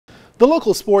The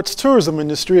local sports tourism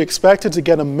industry expected to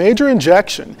get a major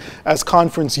injection as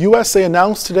Conference USA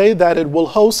announced today that it will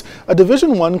host a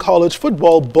Division I college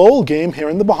football bowl game here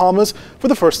in the Bahamas for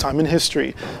the first time in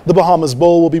history. The Bahamas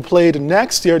Bowl will be played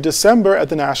next year, December, at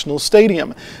the National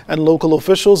Stadium, and local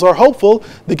officials are hopeful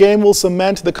the game will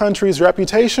cement the country's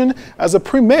reputation as a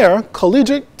premier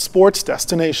collegiate sports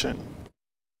destination.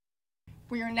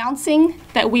 We are announcing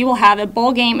that we will have a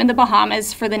bowl game in the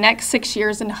Bahamas for the next 6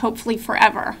 years and hopefully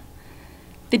forever.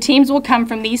 The teams will come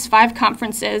from these 5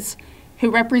 conferences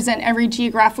who represent every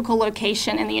geographical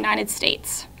location in the United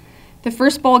States. The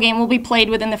first bowl game will be played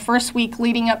within the first week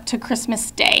leading up to Christmas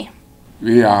Day.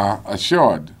 We are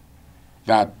assured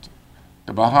that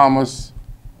the Bahamas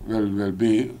will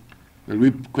be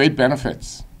great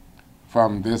benefits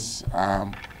from this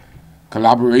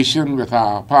collaboration with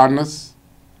our partners,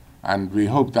 and we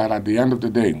hope that at the end of the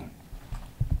day,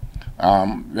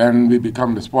 when we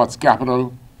become the sports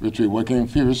capital, which we're working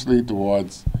furiously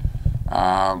towards,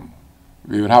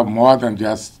 we will have more than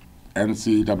just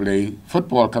NCAA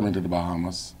football coming to the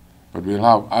Bahamas, but we'll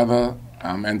have other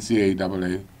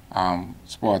NCAA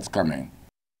sports coming.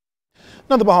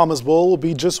 Now, the Bahamas Bowl will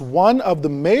be just one of the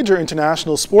major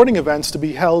international sporting events to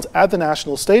be held at the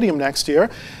National Stadium next year,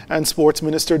 and Sports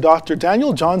Minister Dr.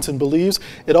 Daniel Johnson believes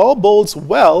it all bodes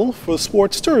well for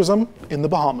sports tourism in the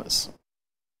Bahamas.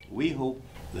 We hope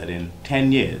that in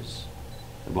 10 years,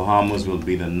 the Bahamas will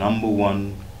be the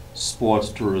 #1 sports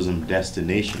tourism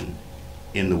destination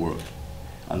in the world.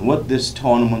 And what this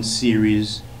tournament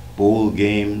series, bowl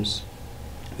games,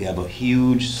 we have a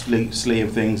huge slate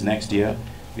of things next year.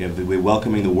 We're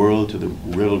welcoming the world to the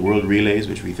World Relays,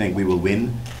 which we think we will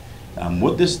win.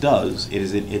 What this does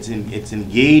is it's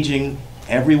engaging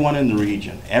everyone in the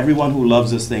region, everyone who loves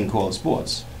this thing called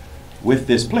sports, with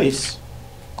this place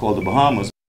called the Bahamas,